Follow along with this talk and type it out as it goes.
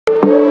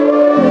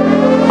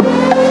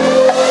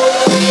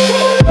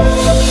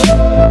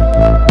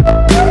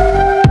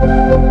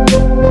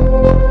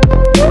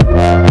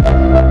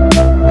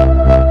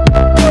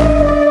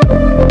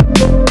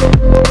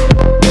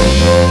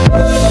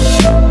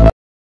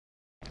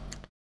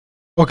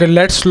Okay,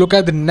 let's look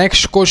at the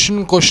next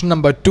question. Question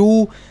number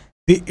 2.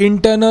 The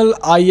internal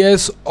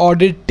IS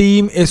audit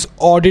team is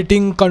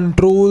auditing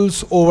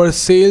controls over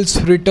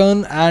sales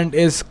return and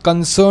is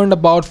concerned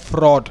about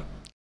fraud.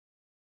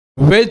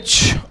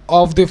 Which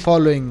of the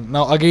following?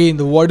 Now again,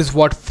 the word is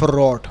what?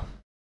 Fraud.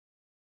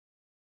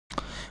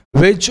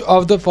 Which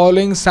of the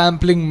following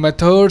sampling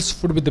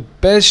methods would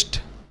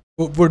best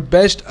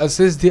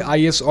assist the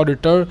IS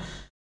auditor?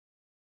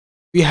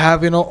 We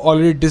have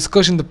already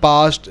discussed in the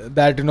past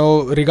that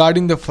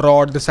regarding the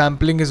fraud, the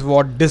sampling is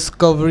what?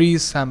 Discovery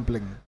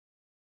sampling.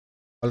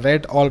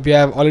 Alright, we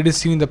have already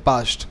seen in the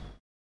past.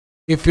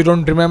 If you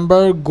don't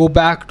remember, go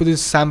back to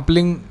this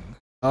sampling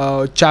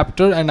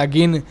chapter and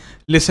again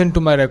listen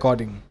to my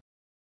recording.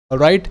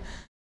 Alright,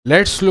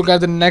 let's look at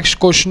the next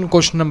question.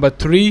 Question number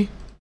 3.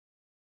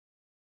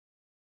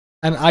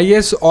 An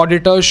IS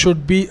auditor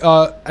should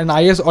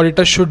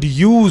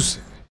use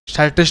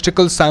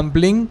statistical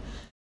sampling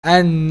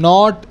and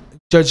not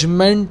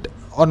judgment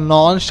or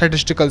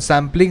non-statistical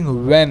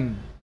sampling when?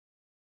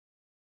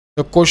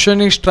 The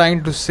question is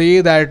trying to say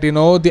that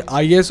the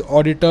IS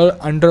auditor,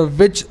 under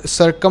which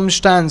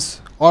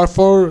circumstance or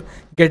for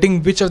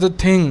getting which of the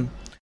thing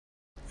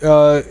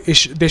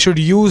they should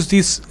use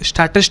this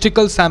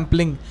statistical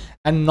sampling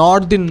and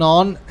not the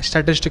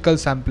non-statistical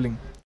sampling.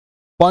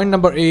 Point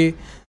number A,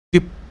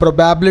 the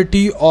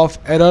probability of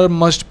error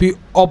must be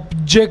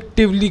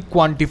objectively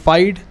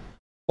quantified.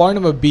 Point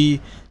number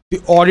B,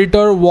 the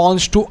auditor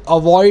wants to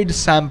avoid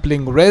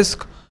sampling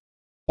risk.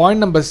 Point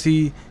number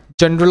C,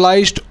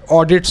 generalized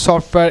audit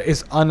software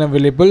is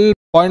unavailable.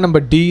 Point number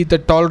D, the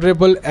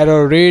tolerable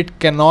error rate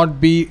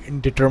cannot be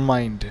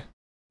determined.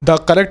 The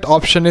correct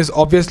option is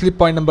obviously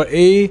point number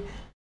A.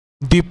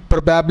 The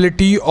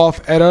probability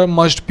of error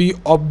must be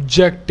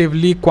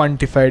objectively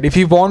quantified. If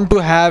you want to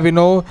have,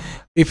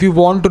 if you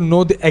want to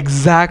know the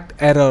exact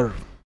error,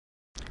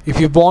 if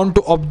you want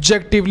to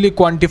objectively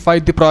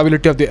quantify the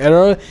probability of the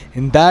error,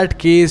 in that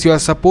case you are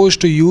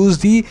supposed to use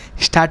the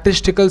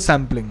statistical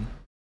sampling.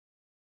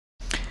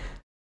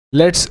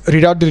 Let's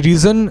read out the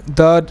reason.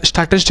 The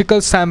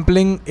statistical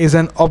sampling is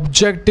an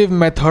objective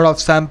method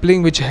of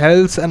sampling which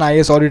helps an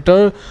IS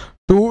auditor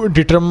to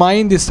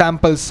determine the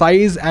sample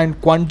size and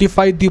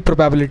quantify the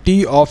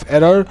probability of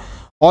error,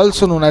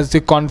 also known as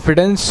the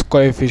confidence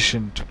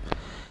coefficient.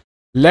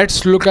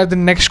 Let's look at the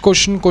next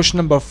question. Question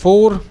number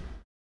 4.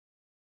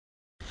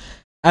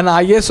 An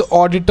IS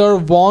auditor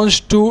wants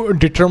to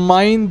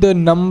determine the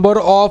number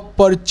of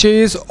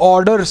purchase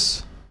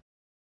orders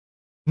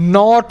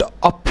not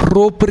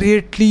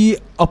appropriately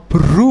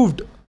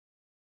approved.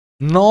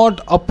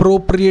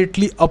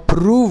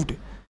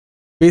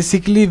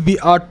 Basically, we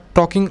are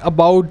talking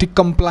about the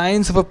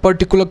compliance of a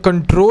particular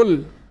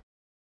control.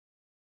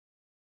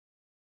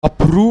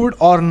 Approved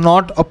or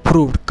not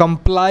approved,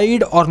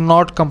 complied or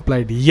not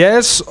complied,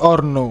 yes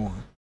or no.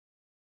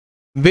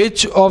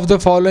 Which of the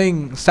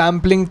following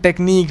sampling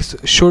techniques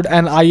should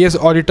an IS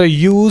auditor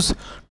use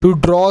to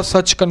draw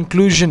such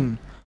conclusion?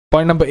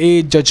 Point number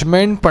A,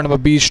 judgment. Point number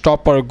B,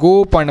 stop or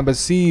go. Point number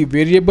C,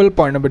 variable.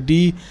 Point number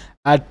D,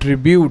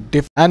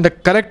 attribute. And the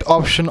correct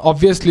option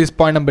obviously is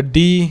point number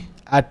D,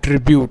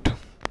 attribute.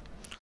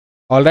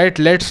 Alright,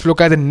 let's look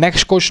at the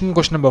next question.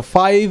 Question number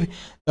 5.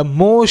 The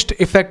most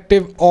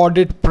effective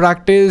audit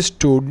practice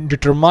to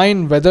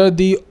determine whether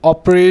the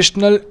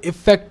operational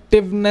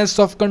effectiveness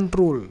of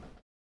control.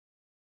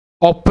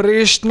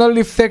 Operational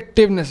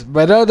effectiveness,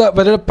 whether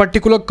a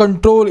particular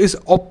control is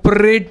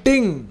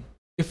operating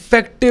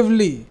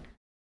effectively.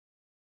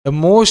 The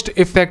most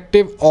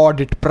effective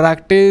audit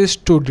practice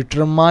to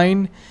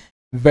determine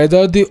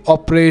whether the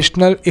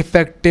operational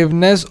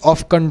effectiveness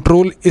of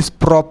control is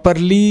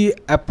properly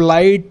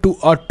applied to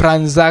a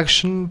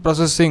transaction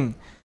processing.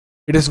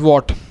 It is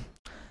what?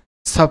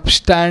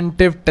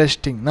 Substantive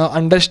testing. Now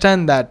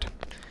understand that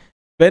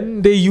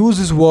when they use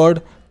this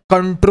word,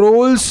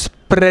 controls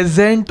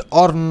present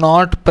or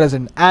not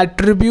present,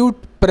 attribute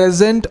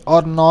present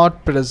or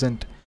not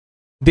present,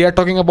 they are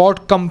talking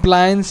about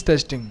compliance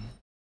testing.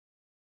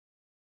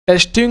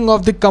 Testing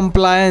of the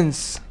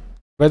compliance,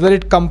 whether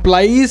it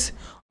complies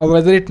or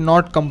whether it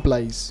not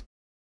complies.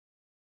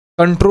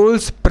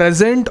 Controls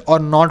present or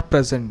not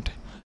present.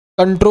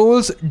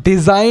 Controls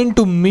designed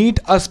to meet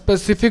a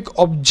specific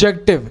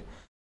objective,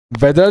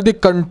 whether the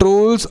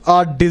controls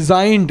are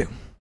designed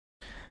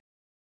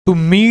to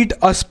meet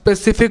a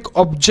specific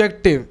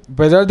objective,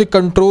 whether the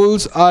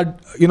controls are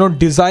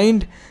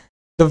designed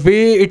the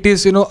way it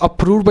is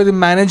approved by the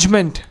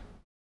management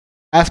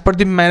as per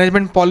the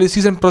management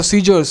policies and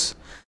procedures,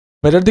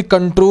 whether the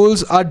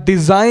controls are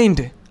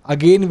designed.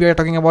 Again, we are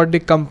talking about the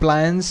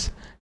compliance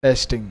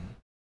testing.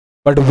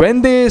 But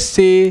when they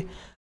say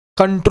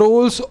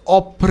controls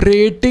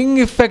operating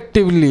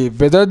effectively,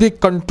 whether the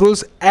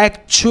controls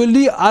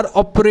actually are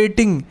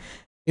operating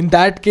in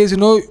that case,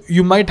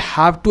 you might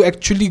have to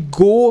actually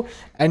go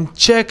and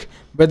check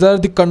whether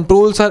the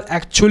controls are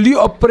actually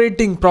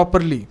operating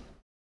properly.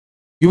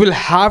 You will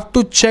have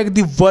to check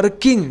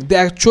the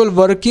actual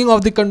working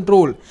of the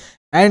control.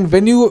 And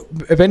when you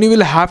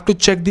will have to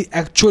check the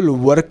actual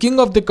working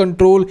of the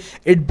control,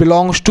 it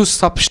belongs to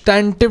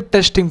substantive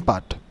testing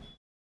part.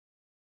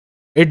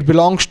 It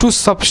belongs to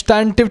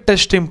substantive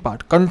testing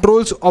part.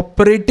 Controls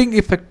operating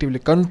effectively,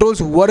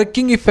 controls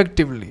working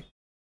effectively.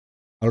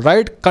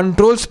 Alright,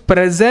 controls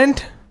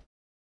present,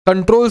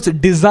 controls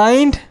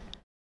designed,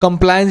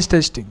 compliance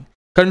testing.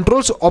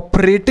 Controls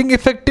operating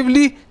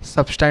effectively,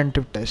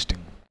 substantive testing.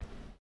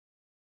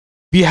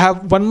 We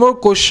have one more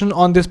question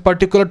on this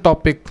particular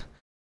topic.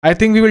 I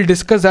think we will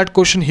discuss that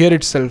question here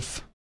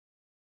itself.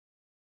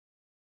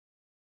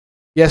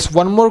 Yes,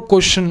 one more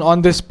question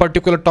on this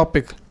particular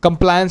topic,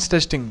 compliance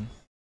testing.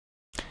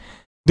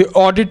 The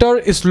auditor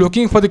is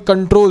looking for the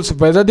controls,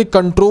 whether the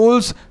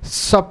controls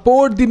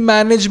support the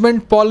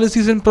management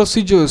policies and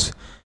procedures.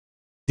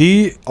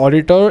 The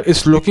auditor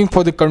is looking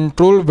for the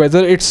control,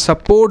 whether it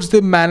supports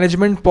the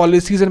management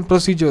policies and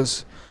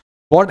procedures.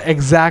 What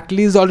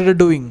exactly is the auditor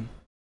doing?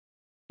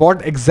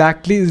 What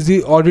exactly is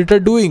the auditor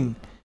doing?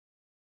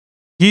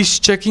 He's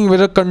checking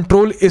whether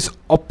control is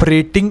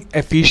operating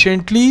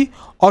efficiently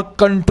or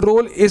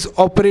control is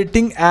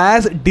operating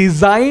as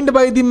designed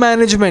by the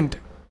management.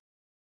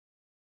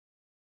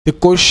 The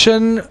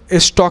question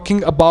is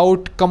talking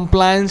about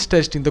compliance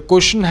testing. The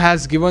question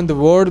has given the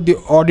word the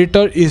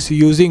auditor is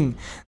using.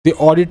 The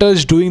auditor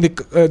is doing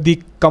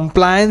the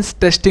compliance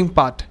testing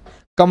part.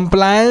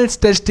 Compliance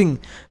testing,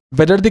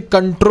 whether the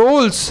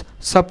controls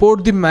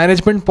support the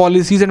management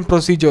policies and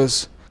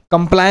procedures.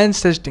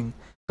 Compliance testing.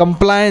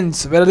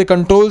 Compliance, whether the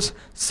controls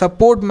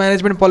support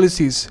management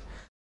policies.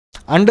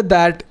 Under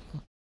that,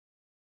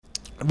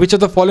 which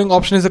of the following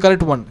option is the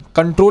correct one?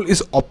 Control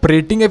is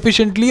operating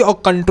efficiently or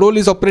control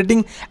is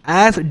operating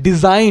as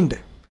designed?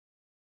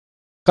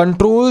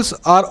 Controls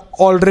are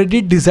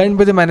already designed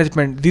by the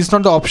management. This is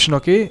not the option,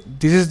 okay?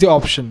 This is the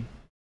option.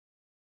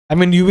 I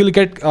mean, you will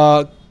get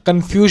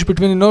confused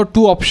between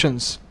two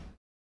options.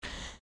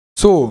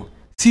 So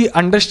see,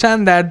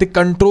 understand that the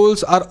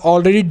controls are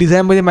already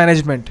designed by the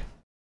management.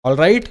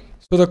 Alright,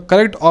 so the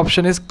correct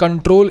option is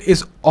control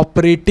is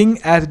operating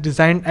as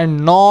designed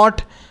and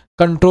not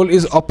control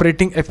is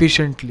operating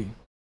efficiently.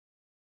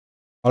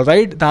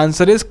 Alright, the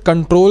answer is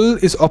control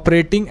is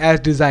operating as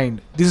designed.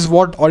 This is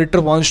what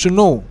auditor wants to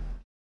know.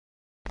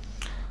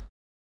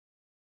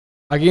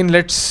 Again,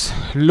 let's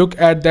look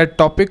at that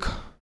topic.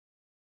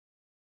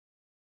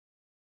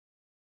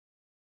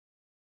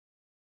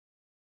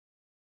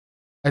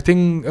 I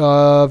think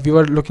we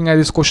were looking at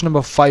this question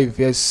number 5.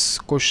 Yes,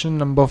 question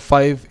number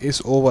 5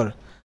 is over.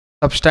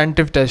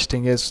 Substantive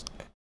testing. Yes.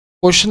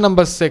 Question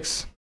number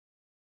 6.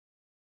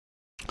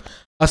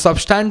 A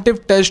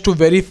substantive test to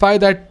verify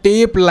that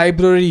tape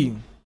library,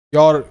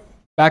 your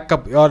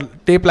backup, your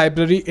tape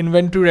library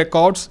inventory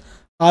records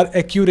are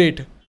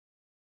accurate.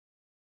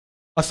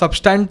 A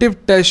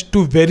substantive test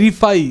to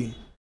verify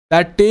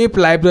that tape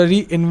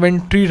library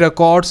inventory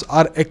records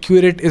are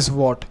accurate is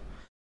what?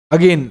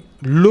 Again,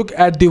 look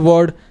at the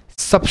word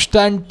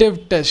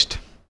substantive test,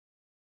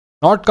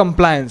 not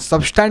compliance.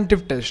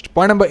 Substantive test.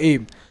 Point number A.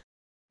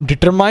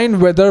 Determine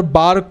whether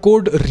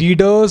barcode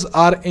readers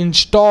are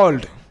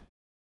installed.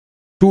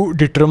 To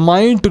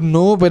determine, to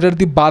know whether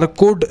the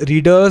barcode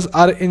readers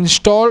are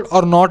installed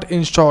or not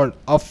installed.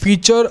 A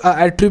feature,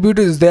 an attribute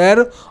is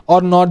there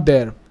or not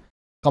there.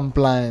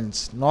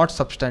 Compliance, not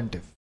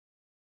substantive.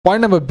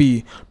 Point number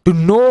B. To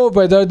know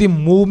whether the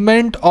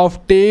movement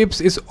of tapes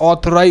is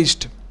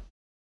authorized.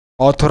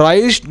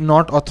 Authorized,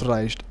 not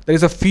authorized. There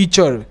is a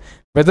feature,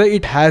 whether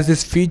it has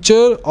this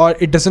feature or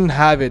it doesn't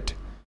have it.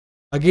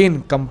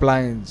 Again,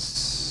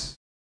 compliance.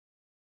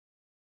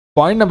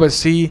 Point number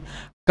C.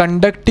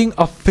 Conducting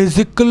a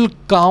physical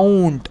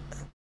count.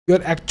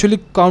 You're actually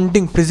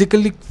counting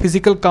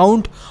physical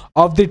count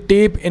of the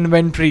tape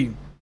inventory.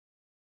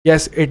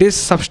 Yes, it is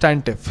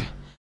substantive.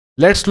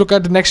 Let's look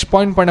at the next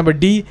point. Point number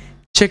D.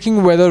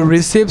 Checking whether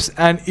receipts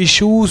and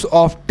issues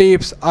of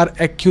tapes are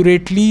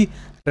accurately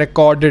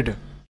recorded.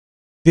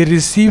 The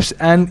receipts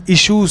and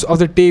issues of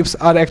the tapes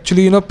are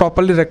actually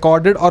properly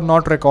recorded or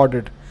not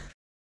recorded.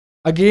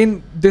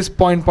 Again, this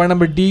point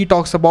number D,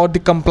 talks about the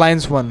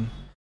compliance one.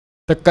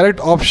 The correct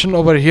option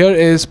over here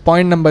is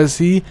point number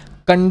C,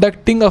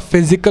 conducting a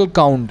physical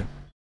count.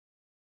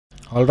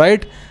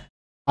 Alright,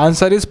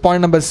 answer is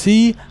point number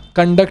C,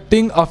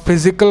 conducting a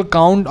physical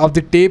count of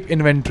the tape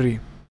inventory,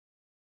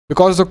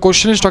 because the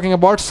question is talking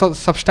about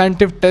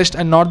substantive test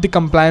and not the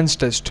compliance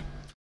test.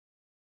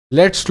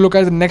 Let's look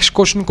at the next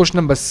question. Question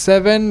number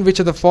 7. Which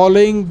of the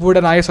following would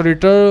an IS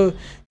auditor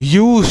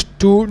use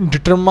to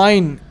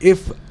determine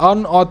if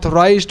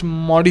unauthorized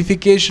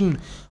modification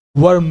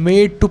were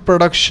made to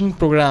production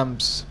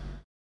programs?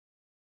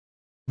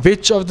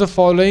 Which of the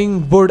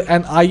following would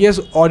an IS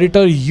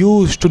auditor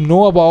use to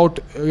know about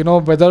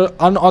whether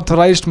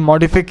unauthorized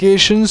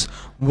modifications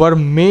were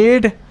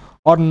made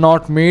or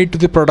not made to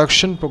the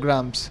production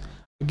programs?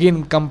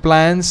 Again,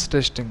 compliance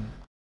testing.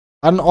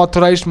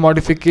 Unauthorized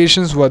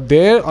modifications were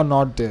there or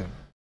not there.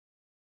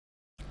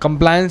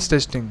 Compliance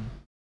testing.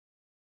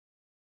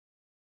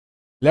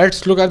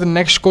 Let's look at the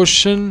next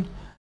question.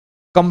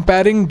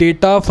 Comparing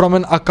data from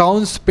an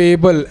accounts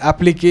payable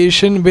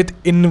application with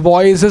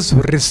invoices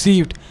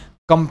received.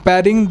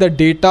 Comparing the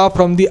data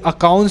from the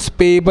accounts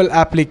payable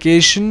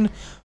application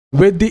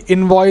with the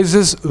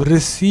invoices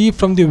received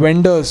from the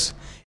vendors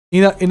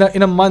in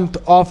a month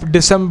of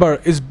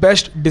December is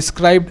best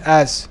described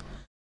as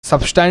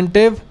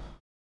substantive,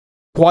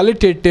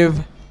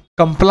 qualitative,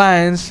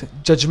 compliance,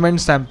 judgment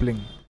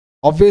sampling.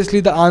 Obviously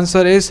the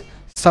answer is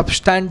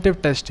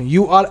substantive testing.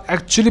 You are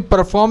actually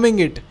performing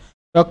it,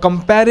 you are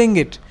comparing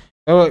it,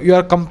 you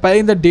are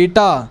comparing the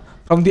data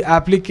from the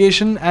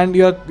application, and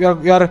you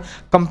are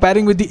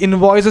comparing with the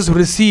invoices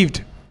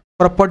received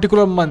for a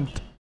particular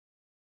month.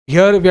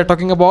 Here we are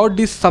talking about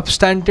the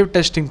substantive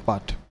testing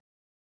part.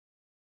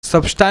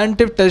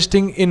 Substantive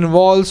testing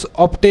involves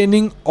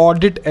obtaining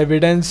audit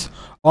evidence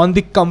on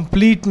the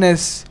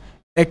completeness,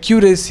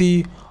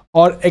 accuracy,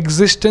 or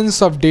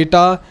existence of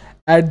data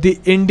at the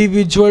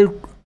individual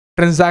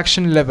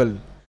transaction level.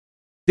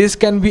 This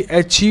can be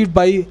achieved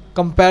by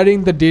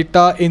comparing the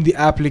data in the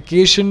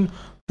application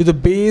to the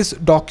base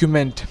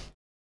document.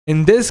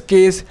 In this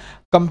case,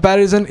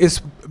 comparison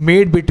is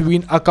made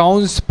between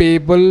accounts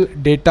payable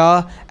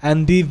data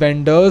and the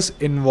vendor's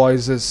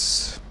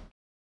invoices.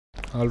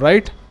 All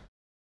right.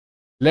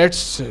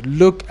 Let's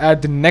look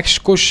at the next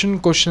question.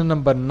 Question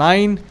number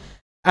 9.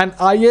 An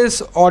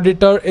IS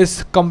auditor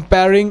is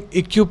comparing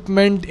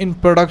equipment in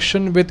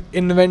production with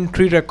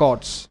inventory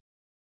records.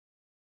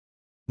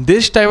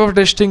 This type of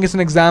testing is an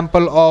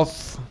example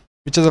of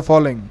which is the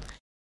following.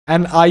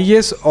 An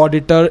IS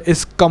auditor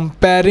is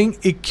comparing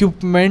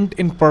equipment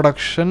in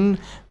production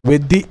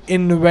with the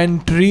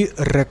inventory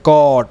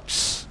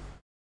records.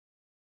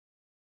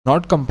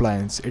 Not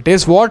compliance. It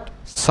is what?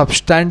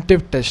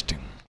 Substantive testing.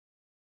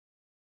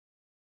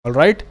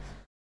 Alright.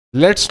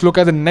 Let's look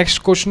at the next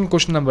question.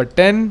 Question number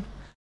 10.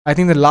 I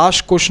think the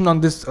last question on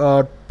this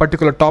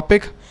particular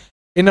topic.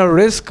 In a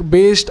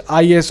risk-based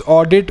IS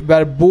audit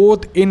where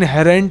both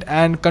inherent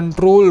and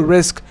control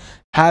risk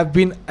have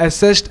been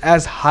assessed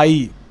as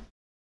high.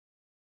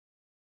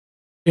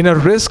 In a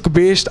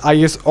risk-based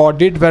IS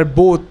audit where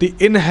both the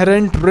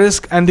inherent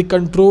risk and the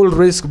control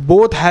risk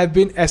both have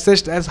been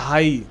assessed as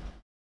high.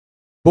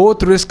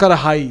 Both risks are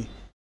high.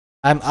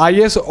 An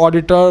IS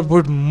auditor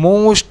would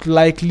most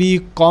likely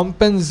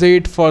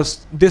compensate for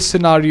this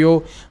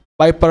scenario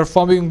by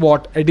performing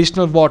what?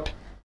 Additional what?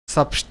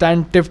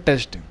 Substantive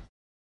testing.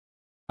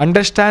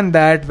 Understand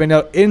that when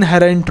your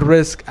inherent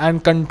risk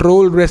and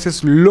control risk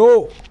is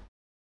low,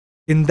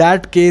 in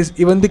that case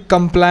even the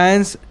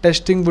compliance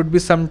testing would be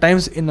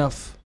sometimes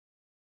enough.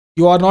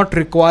 You are not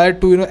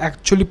required to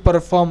actually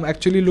perform,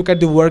 actually look at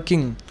the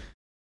working,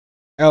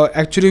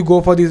 actually go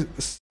for the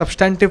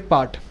substantive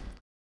part.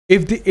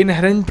 If the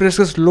inherent risk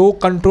is low,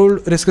 control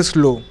risk is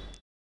low.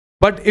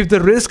 But if the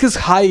risk is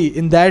high,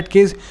 in that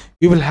case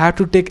you will have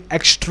to take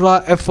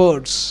extra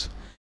efforts.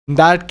 In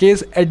that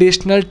case,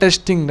 additional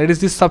testing, that is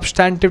the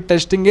substantive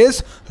testing,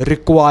 is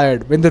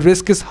required when the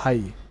risk is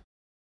high.